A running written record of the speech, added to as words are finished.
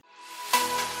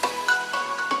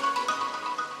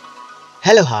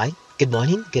Hello, hi, good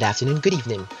morning, good afternoon, good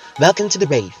evening. Welcome to The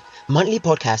Rave, monthly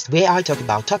podcast where I talk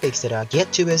about topics that are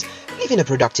geared to us living a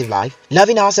productive life,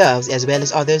 loving ourselves as well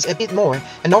as others a bit more,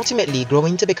 and ultimately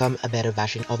growing to become a better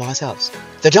version of ourselves.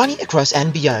 The journey across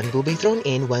and beyond will be thrown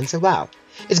in once a while.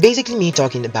 It's basically me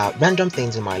talking about random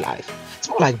things in my life. It's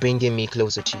more like bringing me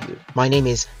closer to you. My name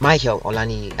is Michael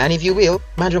Olani, and if you will,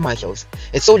 Mandro Michaels.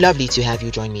 It's so lovely to have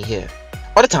you join me here.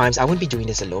 Other times, I won't be doing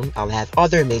this alone. I'll have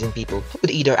other amazing people who would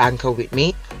either anchor with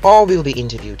me or will be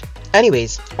interviewed.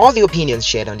 Anyways, all the opinions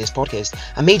shared on this podcast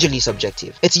are majorly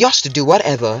subjective. It's yours to do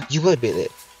whatever you would with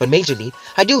it. But majorly,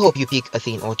 I do hope you pick a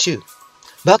thing or two.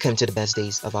 Welcome to the best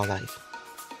days of our life.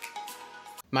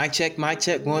 Mic check, 1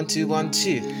 2 1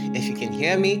 2. If you can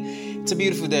hear me, it's a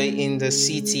beautiful day in the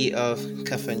city of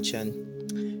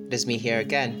Kafanchan. It is me here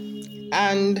again.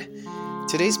 And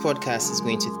today's podcast is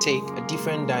going to take a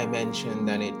different dimension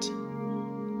than it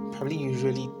probably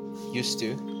usually used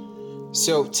to.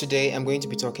 So today I'm going to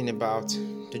be talking about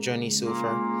the journey so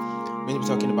far. I'm going to be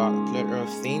talking about a plethora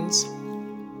of things.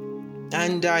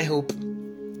 And I hope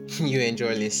you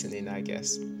enjoy listening, I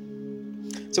guess.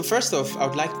 So first off, I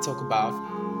would like to talk about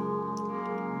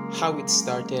how it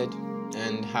started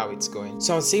and how it's going.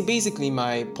 So I'd say basically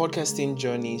my podcasting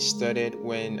journey started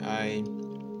when I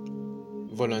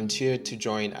volunteered to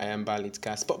join I Am Valid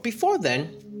Cast. But before then,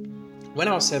 when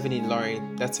I was serving in Lorry,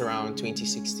 that's around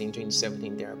 2016,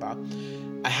 2017, thereabout,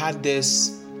 I had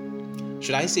this,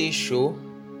 should I say show?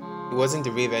 It wasn't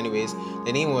the rave anyways.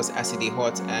 The name was Acid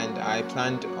Hot, and I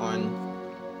planned on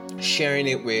sharing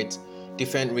it with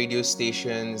different radio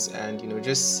stations and,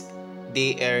 just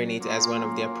they airing it as one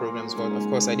of their programs. But of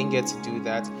course, I didn't get to do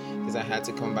that because I had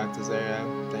to come back to Zaria.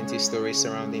 Plenty of stories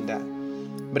surrounding that.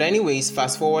 But anyways,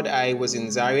 fast forward, I was in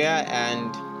Zaria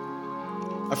and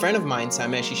a friend of mine,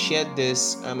 Sameh, she shared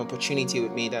this opportunity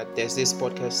with me that there's this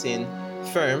podcasting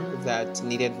firm that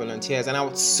needed volunteers. And I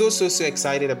was so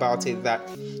excited about it that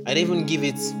I didn't even give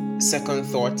it second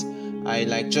thought.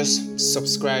 I just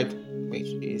subscribed. Wait,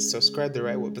 is subscribe the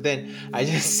right word? But then I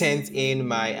just sent in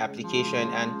my application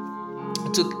and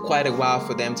it took quite a while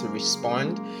for them to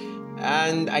respond.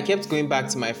 And I kept going back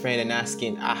to my friend and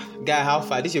asking, guy, how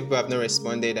far? These people have not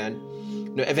responded.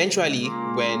 And eventually,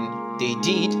 when they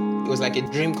did, it was like a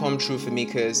dream come true for me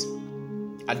because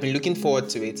I'd been looking forward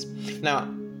to it. Now,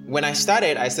 when I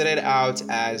started out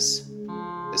as,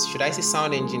 should I say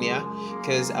sound engineer?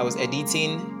 Because I was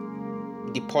editing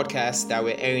the podcasts that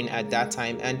were airing at that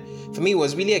time. And for me, it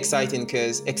was really exciting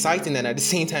and at the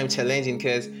same time challenging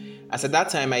because as at that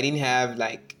time, I didn't have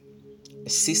like a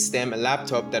system, a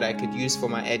laptop that I could use for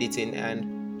my editing.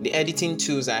 And the editing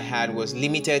tools I had was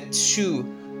limited to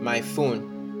my phone.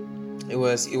 It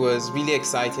was really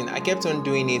exciting. I kept on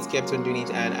doing it,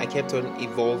 and I kept on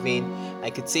evolving.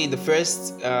 I could say the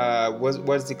first,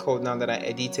 what's it called now that I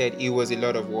edited, it was a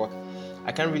lot of work.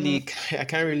 I can't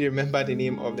really remember the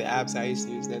name of the apps I used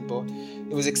to use then, but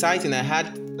it was exciting. I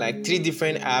had like 3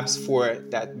 different apps for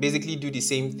that basically do the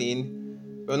same thing.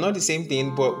 Well, not the same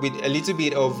thing, but with a little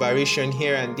bit of variation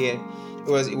here and there.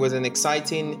 It was an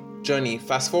exciting journey.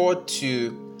 Fast forward to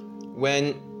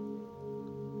when,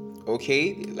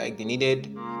 like they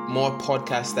needed more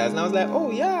podcasters, and I was like, oh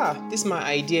yeah, this is my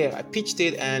idea. I pitched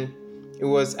it and it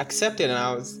was accepted,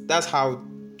 and that's how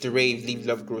the Rave Live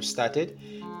Love Grow started.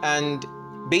 And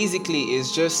basically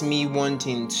it's just me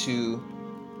wanting to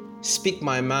speak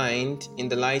my mind in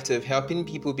the light of helping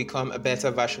people become a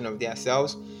better version of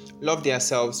themselves, love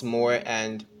themselves more,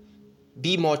 and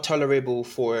be more tolerable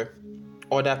for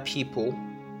other people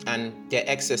and their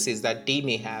excesses that they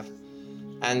may have.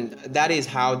 And that is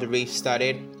how the Rave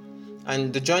started.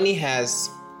 And the journey has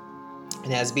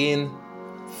been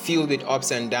filled with ups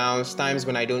and downs, times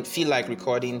when I don't feel like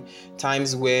recording,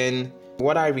 times when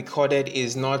what I recorded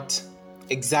is not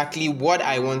exactly what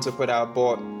I want to put out,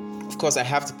 but of course I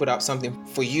have to put out something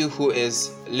for you who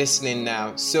is listening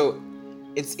now. So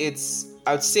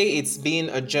I would say it's been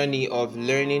a journey of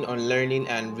learning, unlearning,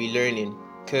 and relearning,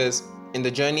 because in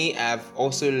the journey I've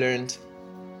also learned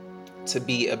to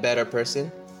be a better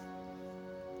person.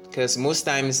 Because most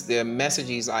times the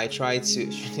messages I try to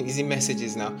easy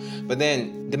messages now, but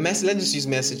then let's just use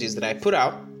messages that I put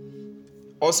out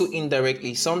also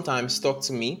indirectly sometimes talk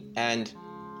to me and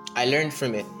I learned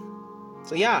from it.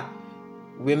 So yeah,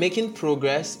 we're making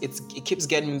progress. It keeps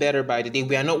getting better by the day.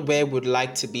 We are not where we would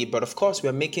like to be, but of course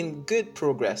we're making good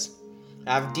progress.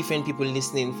 I have different people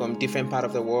listening from different parts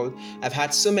of the world. I've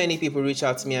had so many people reach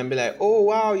out to me and be like, oh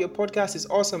wow, your podcast is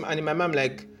awesome. And in my mind,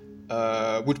 like,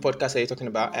 what podcast are you talking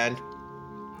about? And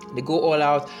they go all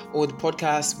out. Oh, the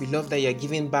podcast, we love that you're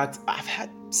giving back. I've had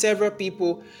several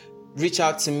people reach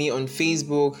out to me on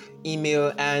Facebook,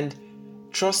 email, and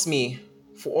trust me,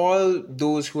 for all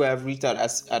those who have reached out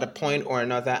at a point or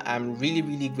another, I'm really,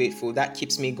 really grateful. That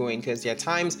keeps me going, because there are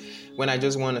times when I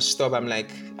just want to stop. I'm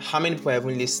like, how many people are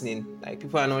even listening? Like,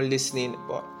 people are not listening.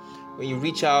 But when you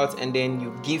reach out and then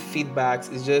you give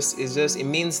feedbacks, it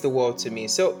means the world to me.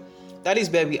 So that is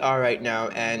where we are right now,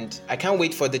 and I can't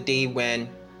wait for the day when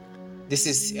this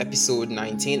is episode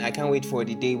 19. I can't wait for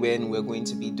the day when we're going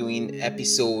to be doing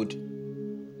episode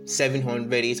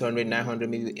 700, 800, 900,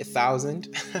 maybe 1,000.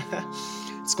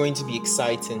 It's going to be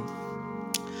exciting.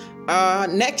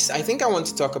 Next, I think I want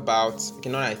to talk about,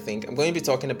 I'm going to be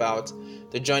talking about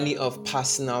the journey of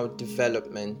personal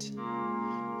development.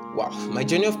 Wow, my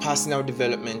journey of personal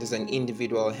development as an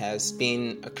individual has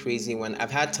been a crazy one. I've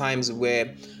had times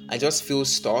where I just feel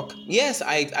stuck. Yes,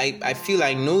 I feel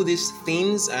I know these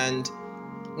things, and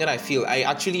I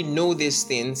actually know these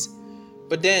things,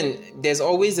 but then there's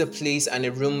always a place and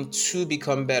a room to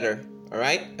become better. All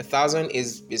right, 1,000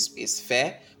 is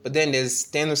fair, but then there's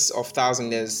tens of thousands,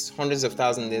 there's hundreds of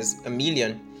thousands, there's a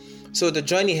million. So the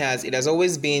journey has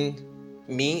always been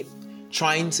me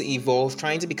trying to evolve,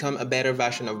 trying to become a better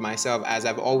version of myself, as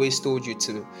I've always told you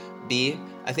to be.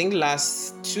 I think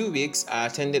last 2 weeks I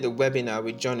attended a webinar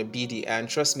with John Abidi, and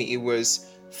trust me, it was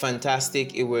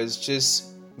fantastic. It was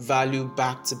just value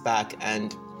back to back,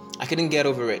 and I couldn't get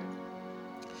over it.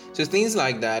 So things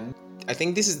like that, I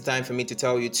think this is the time for me to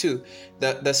tell you too,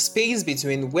 the space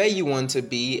between where you want to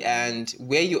be and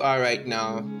where you are right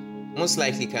now most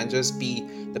likely can just be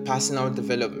the personal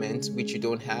development which you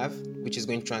don't have, which is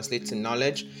going to translate to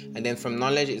knowledge, and then from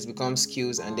knowledge it becomes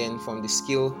skills, and then from the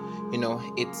skill,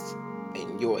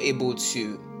 you're able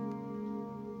to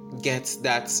get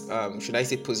that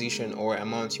position or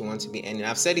amount you want to be earning.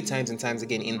 I've said it times and times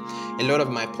again in a lot of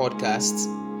my podcasts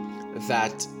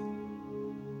that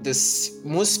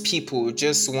most people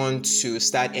just want to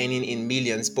start earning in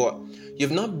millions, but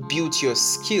you've not built your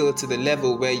skill to the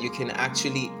level where you can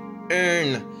actually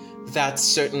earn that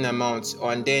certain amount,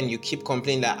 and then you keep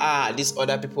complaining that these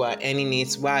other people are earning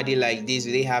it. Why are they like this?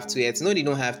 Do they have 2 heads? No, they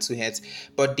don't have 2 heads,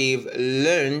 but they've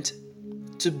learned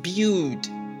to build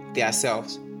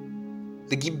themselves.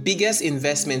 The biggest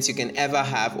investments you can ever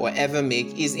have or ever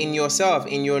make is in yourself,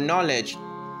 in your knowledge.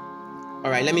 All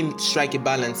right, let me strike a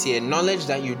balance here. Knowledge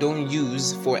that you don't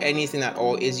use for anything at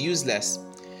all is useless.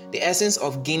 The essence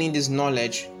of gaining this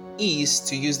knowledge is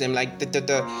to use them. Like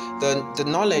the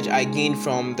knowledge I gained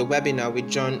from the webinar with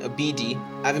John Abidi,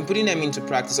 I've been putting them into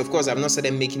practice. Of course, I've not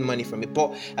started making money from it,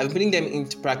 but I've been putting them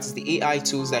into practice. The AI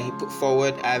tools that he put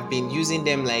forward, I've been using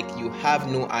them like you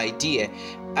have no idea.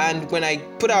 And when I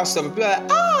put out some, people are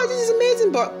like, this is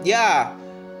amazing. But yeah,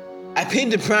 I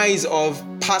paid the price of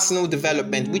personal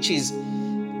development, which is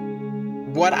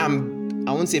what I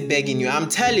won't say begging you, I'm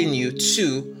telling you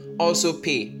to also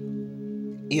pay.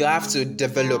 You have to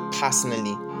develop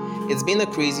personally. It's been a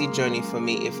crazy journey for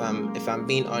me, if I'm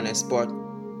being honest, but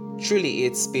truly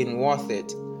it's been worth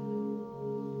it.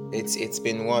 It's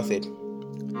been worth it.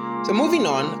 So moving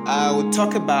on, I will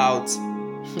talk about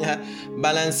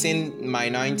balancing my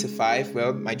 9 to 5.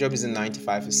 Well, my job isn't 9 to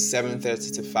 5, it's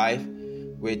 7:30 to 5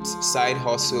 with side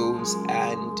hustles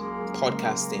and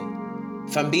podcasting.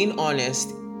 If I'm being honest,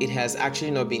 it has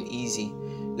actually not been easy.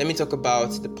 Let me talk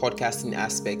about the podcasting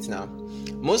aspect now.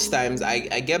 Most times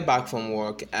I get back from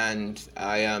work and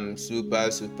I am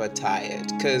super, super tired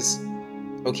because,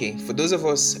 for those of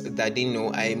us that didn't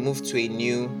know, I moved to a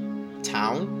new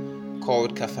town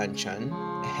called Kafanchan,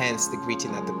 hence the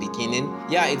greeting at the beginning.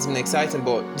 Yeah, it's been exciting,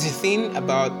 but the thing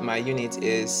about my unit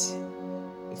is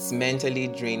it's mentally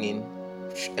draining.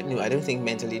 No, I don't think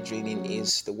mentally draining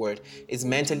is the word. It's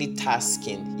mentally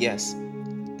tasking. Yes,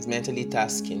 it's mentally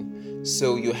tasking.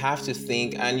 So you have to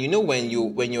think, and when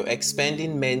you're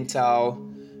expending mental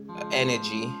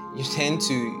energy, you tend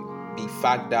to be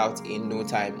fagged out in no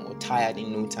time or tired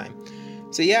in no time.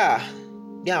 So yeah,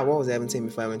 what was I even saying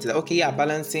before I went to that?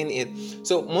 Balancing it.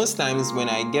 So most times when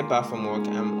I get back from work,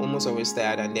 I'm almost always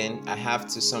tired, and then I have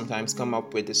to sometimes come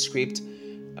up with a script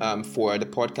for the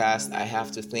podcast. I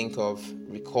have to think of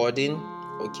recording,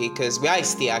 because where I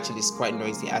stay actually is quite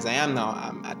noisy. As I am now,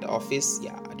 I'm at the office.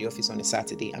 At the office on a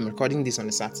Saturday. I'm recording this on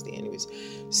a Saturday anyways.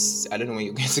 I don't know when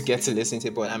you're going to get to listen to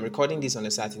it, but I'm recording this on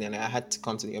a Saturday, and I had to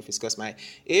come to the office because my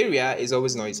area is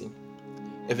always noisy.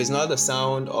 If it's not the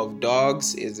sound of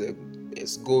dogs,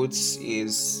 it's goats,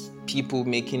 is people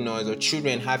making noise, or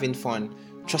children having fun.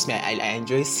 Trust me, I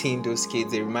enjoy seeing those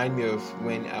kids. They remind me of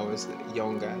when I was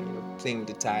younger, playing with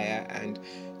the tire and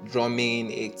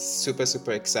drumming. It's super,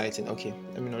 super exciting. Okay,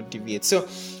 let me not deviate. So,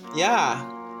 yeah,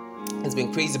 it's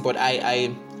been crazy, but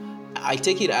I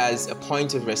take it as a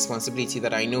point of responsibility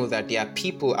that I know that there are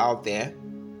people out there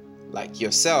like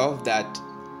yourself that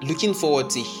looking forward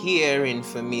to hearing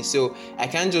from me. So I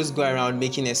can't just go around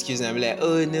making excuses and be like,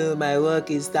 oh no, my work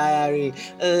is tiring.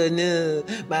 Oh no,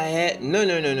 my head. No.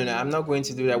 I'm not going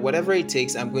to do that. Whatever it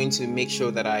takes, I'm going to make sure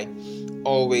that I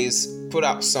always put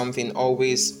out something,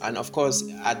 always, and of course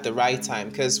at the right time.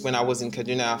 Because when I was in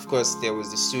Kaduna, of course, there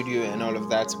was the studio and all of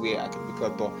that where I could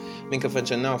record. But in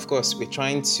convention now, of course, we're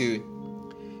trying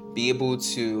to be able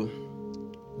to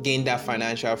gain that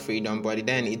financial freedom, but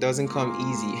then it doesn't come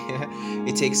easy.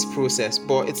 It takes process,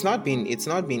 but it's not been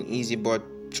easy, but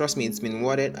trust me, it's been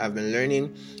worth it. I've been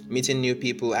learning, meeting new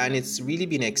people, and it's really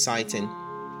been exciting.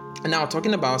 And now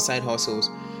talking about side hustles,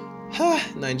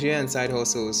 Nigerian side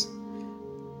hustles,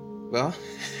 well,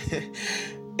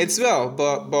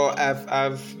 but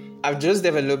I've just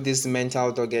developed this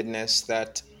mental doggedness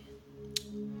that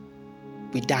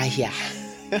we die here.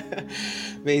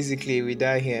 Basically, we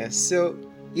die here. So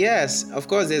yes, of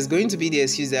course, there's going to be the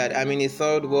excuse that I'm in a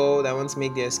third world. I want to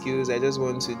make the excuse. I just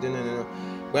want to do no.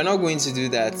 We're not going to do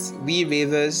that. We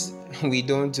ravers, we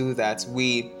don't do that.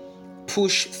 We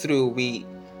push through. We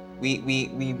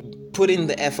put in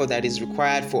the effort that is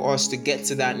required for us to get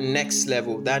to that next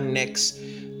level, that next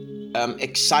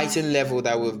exciting level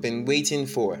that we've been waiting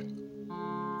for.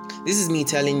 This is me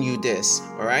telling you this,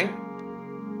 all right?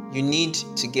 You need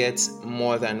to get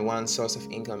more than one source of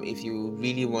income if you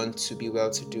really want to be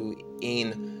well-to-do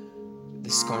in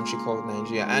this country called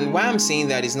Nigeria. And why I'm saying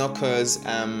that is not because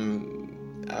I'm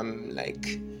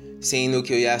like saying,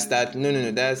 okay, yeah, start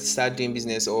doing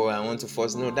business, or I want to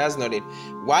force. No, that's not it.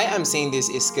 Why I'm saying this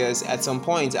is because at some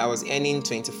point I was earning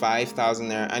 25,000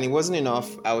 naira and it wasn't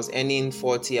enough. I was earning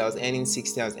 40, I was earning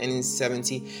 60, I was earning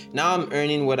 70. Now I'm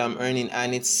earning what I'm earning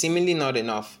and it's seemingly not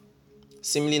enough.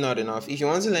 If you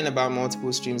want to learn about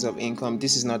multiple streams of income,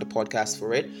 this is not the podcast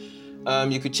for it.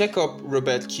 You could check up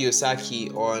Robert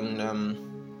Kiyosaki on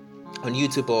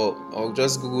YouTube or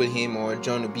just Google him, or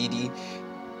John Obidi.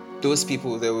 Those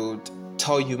people, they will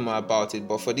tell you more about it.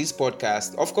 But for this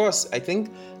podcast, of course, I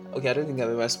don't think I've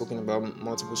ever spoken about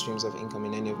multiple streams of income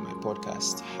in any of my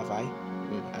podcasts. Have I?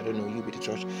 I don't know, you be the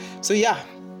judge. So yeah,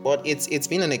 but it's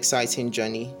been an exciting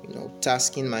journey,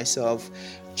 tasking myself,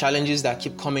 challenges that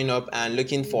keep coming up and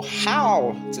looking for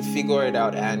how to figure it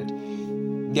out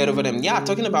and get over them. Yeah,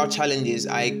 talking about challenges,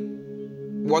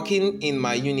 working in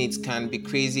my unit can be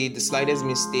crazy. The slightest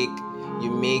mistake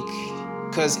you make,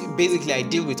 because basically I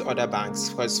deal with other banks,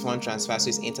 because fund transfer, so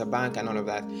it's interbank and all of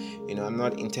that. I'm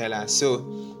not in teller. So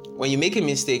when you make a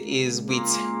mistake is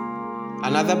with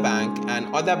another bank,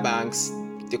 and other banks,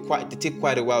 they take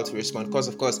quite a while to respond, because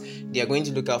of course they are going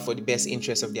to look out for the best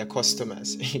interest of their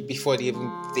customers before they even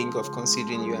think of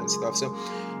considering you and stuff. So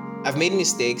I've made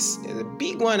mistakes. There's a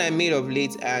big one I made of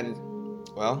late, and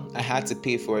well, I had to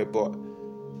pay for it, but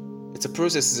it's a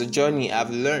process, it's a journey.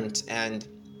 I've learned, and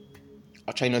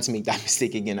I'll try not to make that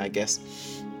mistake again, I guess.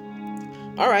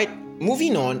 All right,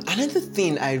 moving on. Another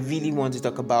thing I really want to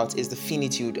talk about is the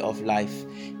finitude of life.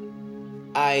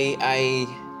 I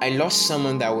lost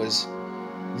someone that was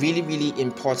really, really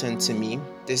important to me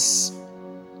this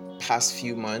past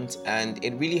few months, and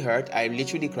it really hurt. I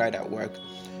literally cried at work,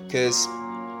 because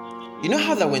you know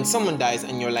how that when someone dies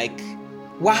and you're like,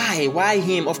 why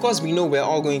him? Of course, we know we're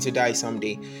all going to die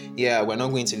someday. Yeah, we're not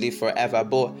going to live forever,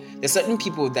 but there's certain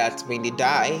people that when they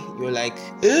die, you're like,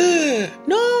 no,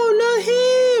 not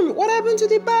him. What happened to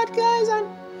the bad guys?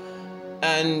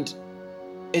 And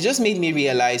it just made me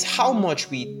realize how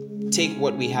much we take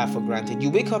what we have for granted.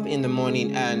 You wake up in the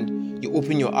morning and you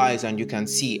open your eyes and you can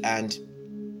see, and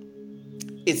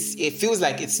it feels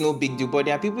like it's no big deal. But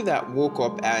there are people that woke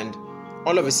up and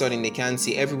all of a sudden they can't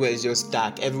see. Everywhere is just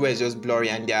dark. Everywhere is just blurry,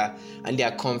 and they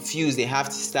are confused. They have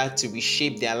to start to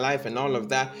reshape their life and all of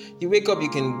that. You wake up, you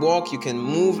can walk, you can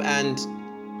move, and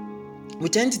we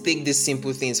tend to take these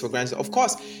simple things for granted. Of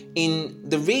course, in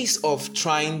the race of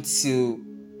trying to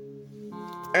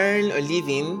earn a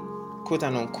living, quote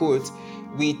and unquote,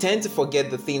 we tend to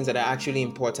forget the things that are actually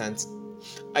important.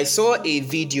 I saw a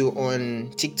video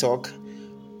on TikTok.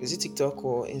 Is it TikTok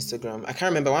or Instagram? I can't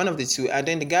remember, one of the two. And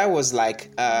then the guy was like,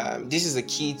 this is a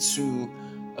key to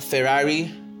a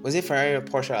Ferrari. Was it Ferrari or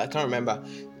Porsche? I can't remember.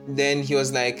 Then he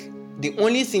was like, the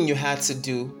only thing you had to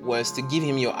do was to give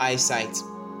him your eyesight.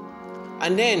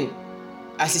 And then,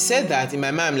 as he said that, in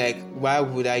my mind, I'm like, why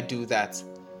would I do that?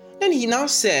 Then he now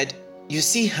said, you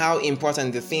see how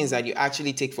important the things that you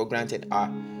actually take for granted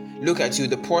are. Look at you,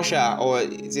 the Porsche, or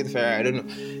is it the Ferrari? I don't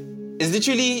know. It's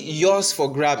literally yours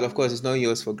for grabs. Of course, it's not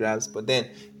yours for grabs, but then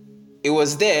it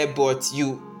was there, but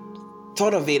you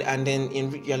thought of it, and then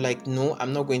you're like, no,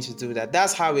 I'm not going to do that.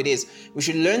 That's how it is. We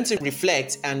should learn to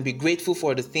reflect and be grateful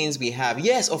for the things we have.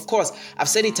 Yes, of course, I've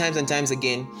said it times and times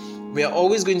again. We are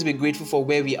always going to be grateful for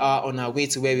where we are on our way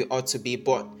to where we ought to be,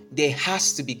 but there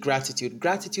has to be gratitude.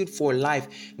 Gratitude for life,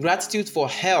 gratitude for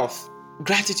health,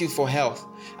 gratitude for health.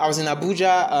 I was in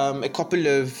Abuja a couple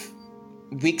of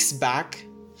weeks back.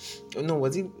 No,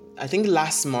 was it? I think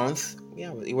last month.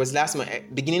 Yeah, it was last month,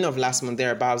 beginning of last month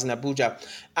thereabout. I was in Abuja,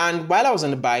 and while I was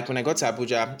on the bike, when I got to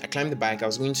Abuja, I climbed the bike. I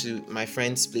was going to my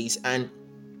friend's place, and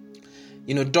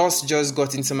dust just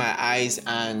got into my eyes,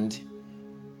 and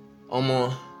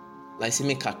almost like see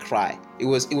me cry. It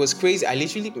was crazy. I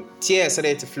literally, tears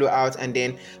started to flow out, and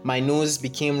then my nose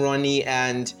became runny,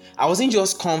 and I wasn't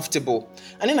just comfortable.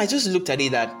 And then I just looked at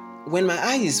it that when my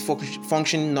eye is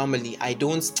functioning normally, I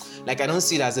don't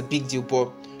see it as a big deal.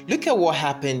 But look at what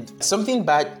happened. Something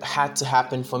bad had to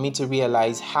happen for me to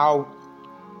realize how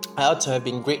I ought to have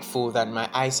been grateful that my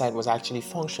eyesight was actually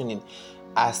functioning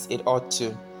as it ought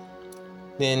to.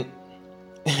 Then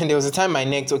there was a time my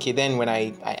neck, then when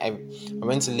I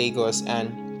went to Lagos,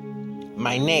 and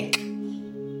my neck,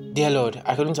 dear Lord,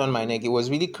 I couldn't turn my neck. It was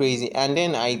really crazy. And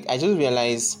then I just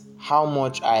realized how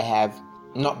much I have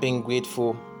not been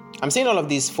grateful. I'm saying all of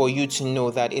this for you to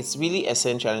know that it's really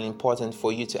essential and important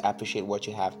for you to appreciate what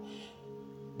you have.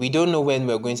 We don't know when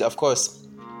we're going to, of course,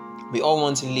 we all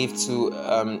want to live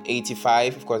to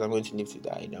 85. Of course, I'm going to live to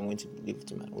die. I'm going to live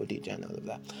to my old age and all of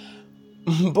that.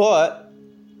 But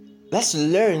let's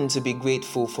learn to be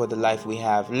grateful for the life we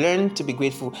have. Learn to be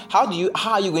grateful. How are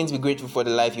you going to be grateful for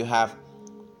the life you have?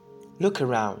 Look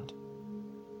around.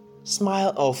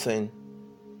 Smile often.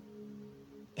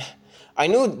 I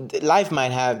know life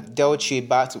might have dealt you a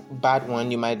bad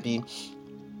one. You might be,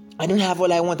 I don't have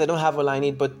all I want, I don't have all I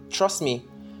need. But trust me,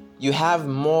 you have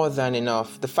more than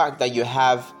enough. The fact that you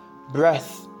have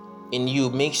breath in you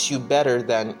makes you better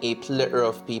than a plethora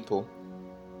of people.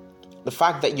 The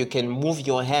fact that you can move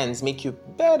your hands make you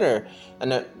better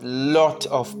than a lot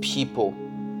of people.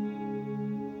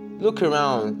 Look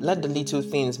around. Let the little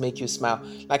things make you smile.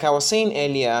 Like I was saying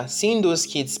earlier, seeing those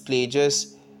kids play,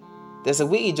 there's a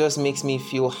way it just makes me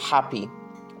feel happy.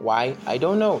 Why? I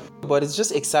don't know. But it's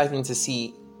just exciting to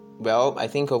see. Well, I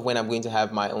think of when I'm going to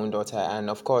have my own daughter, and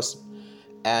of course,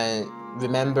 and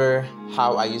remember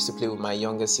how I used to play with my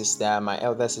younger sister, my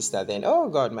elder sister then. Oh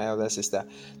God, my elder sister,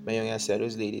 my younger sister,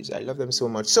 those ladies, I love them so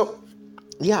much. So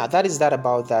yeah, that is that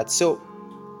about that. So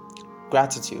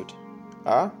gratitude.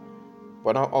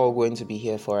 We're not all going to be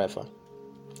here forever.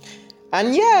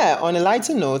 And yeah, on a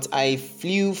lighter note, I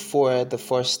flew for the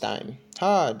first time.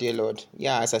 Dear Lord.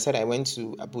 Yeah, as I said, I went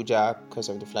to Abuja because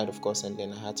of the flight, of course, and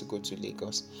then I had to go to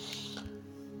Lagos.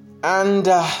 And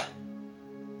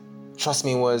trust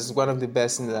me, it was one of the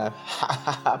best things that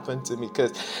happened to me,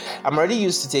 because I'm already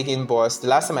used to taking bus. The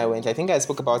last time I went, I think I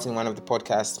spoke about in one of the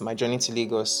podcasts, my journey to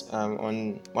Lagos,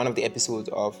 on one of the episodes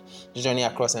of the Journey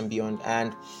Across and Beyond,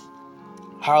 and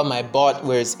how my butt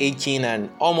was aching, and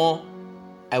almost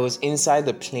I was inside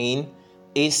the plane.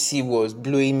 AC was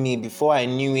blowing me. Before I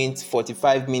knew it,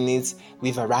 45 minutes,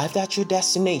 we've arrived at your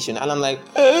destination. And I'm like,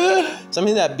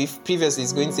 something that previously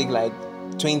is going to take like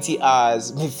 20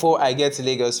 hours before I get to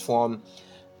Lagos from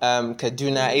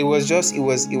Kaduna. It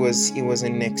was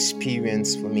an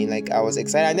experience for me. Like, I was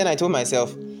excited. And then I told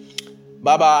myself,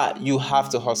 Baba, you have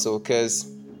to hustle, because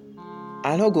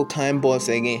I don't go climb bus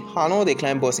again. I know they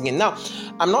climb bus again. Now,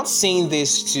 I'm not saying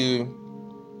this to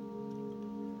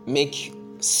make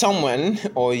someone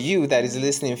or you that is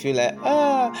listening feel like,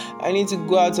 I need to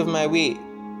go out of my way.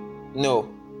 No.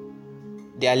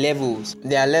 There are levels.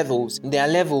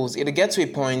 It'll get to a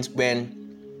point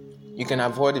when you can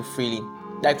afford it freely.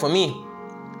 Like for me,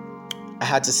 I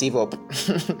had to save up.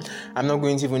 I'm not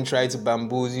going to even try to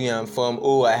bamboozle you and form,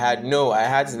 I had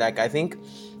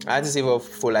to save up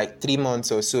for like 3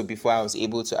 months or so before I was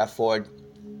able to afford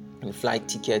the flight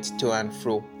ticket to and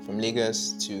fro from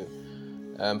Lagos to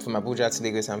from Abuja to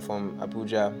Lagos, and from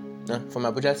Abuja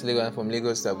to Lagos, and from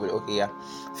Lagos to Abuja. Okay, yeah.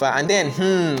 And then,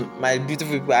 my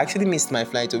beautiful people, I actually missed my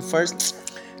flight. So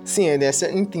first, see, there are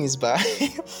certain things, but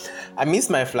I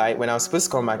missed my flight. When I was supposed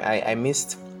to come back, I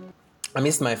missed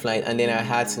my flight, and then I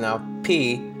had to now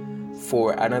pay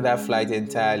for another flight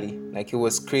entirely. Like, it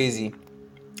was crazy.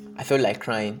 I felt like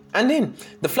crying. And then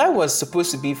the flight was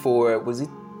supposed to be for, was it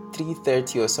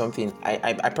 3:30 or something?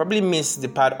 I probably missed the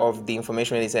part of the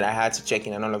information where they said I had to check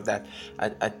in and all of that.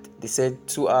 They said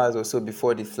 2 hours or so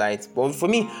before the flight. But for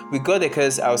me, we got there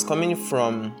because I was coming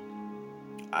from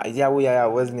what's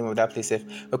the name of that place?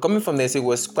 We're coming from there, so it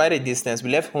was quite a distance. We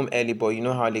left home early, but you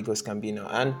know how Lagos can be now.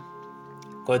 And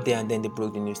Got there and then they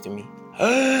broke the news to me.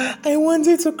 I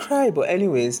wanted to cry. But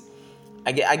anyways,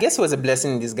 I guess it was a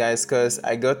blessing in disguise because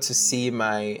I got to see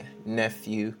my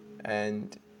nephew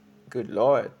and good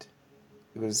Lord,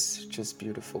 it was just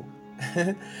beautiful.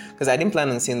 Because I didn't plan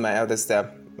on seeing my elder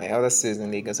sister. My elder sister is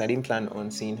in Lagos. I didn't plan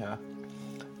on seeing her.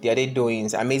 The other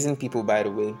doings, amazing people, by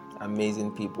the way,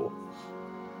 amazing people.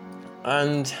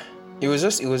 And it was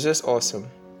just awesome.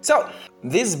 So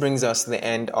this brings us to the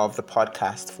end of the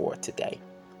podcast for today.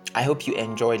 I hope you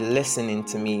enjoyed listening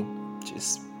to me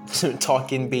just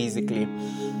talking basically.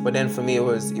 But then for me it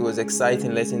was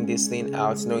exciting letting this thing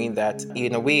out, knowing that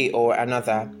in a way or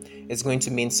another it's going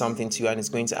to mean something to you and it's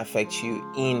going to affect you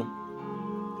in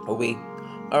a way.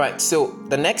 Alright, so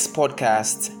the next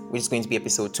podcast, which is going to be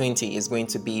episode 20, is going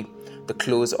to be the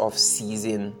close of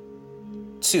season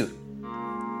 2.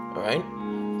 Alright?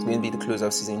 It's going to be the close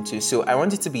of season 2. So I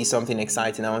want it to be something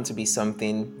exciting. I want it to be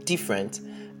something different.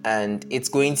 And it's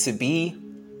going to be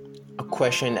a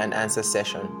question and answer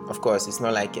session. Of course, it's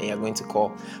not like you're going to call.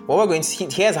 What we're going to,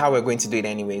 here's how we're going to do it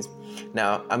anyways.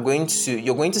 Now, you're going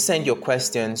to send your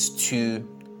questions to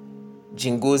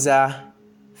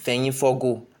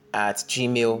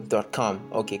jingozafenyifogo@gmail.com.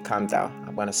 Okay, calm down.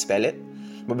 I'm going to spell it.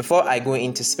 But before I go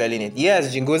into spelling it,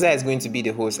 yes, Jingoza is going to be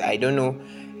the host. I don't know.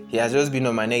 He has just been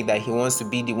on my neck that he wants to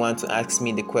be the one to ask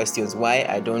me the questions. Why?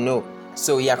 I don't know.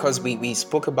 So yeah, because we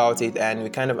spoke about it and we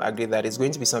kind of agreed that it's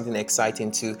going to be something exciting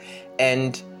to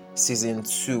end season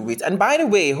 2 with. And by the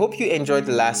way, hope you enjoyed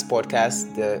the last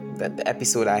podcast, the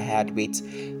episode I had with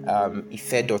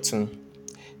Ife Dotun,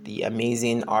 the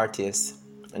amazing artist.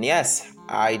 And yes,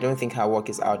 I don't think her work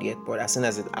is out yet, but as soon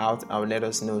as it's out, I'll let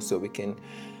us know so we can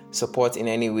support in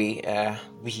any way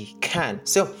we can.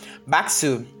 So back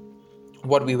to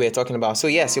what we were talking about. So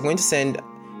yes, you're going to send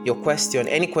your question,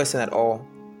 any question at all.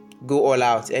 Go all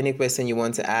out. Any question you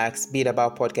want to ask, be it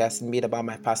about podcasting, be it about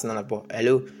my personal life.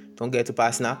 Hello, don't get too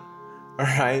personal. All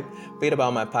right. Be it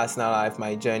about my personal life,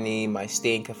 my journey, my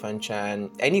stay in Kafanchan.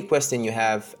 Any question you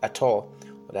have at all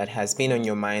that has been on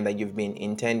your mind that you've been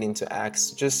intending to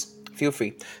ask, just feel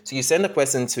free. So you send the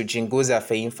question to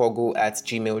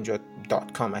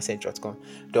jingozafeinfogo@gmail.com. I said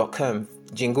 .com.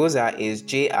 Jingoza is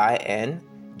JINGOZA.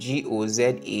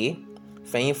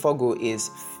 Feinfogo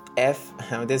is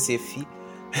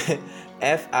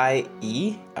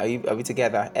F-I-E, are we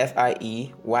together?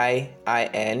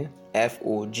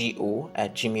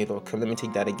 FIEYINFOGO@gmail.com. Let me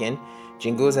take that again.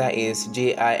 Jingoza is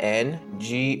JINGOZA.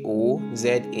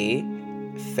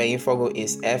 Feinfogo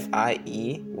is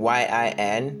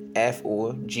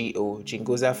FIEYINFOGO.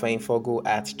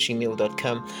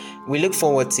 Jingozafeinfogo@gmail.com. We look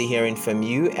forward to hearing from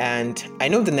you, and I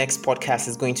know the next podcast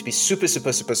is going to be super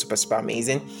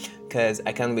amazing because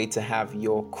I can't wait to have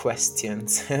your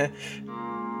questions.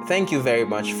 Thank you very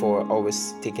much for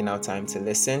always taking our time to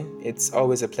listen. It's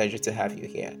always a pleasure to have you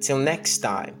here. Till next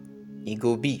time,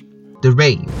 Ego B. The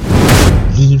Rave.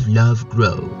 Leave love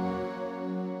grow.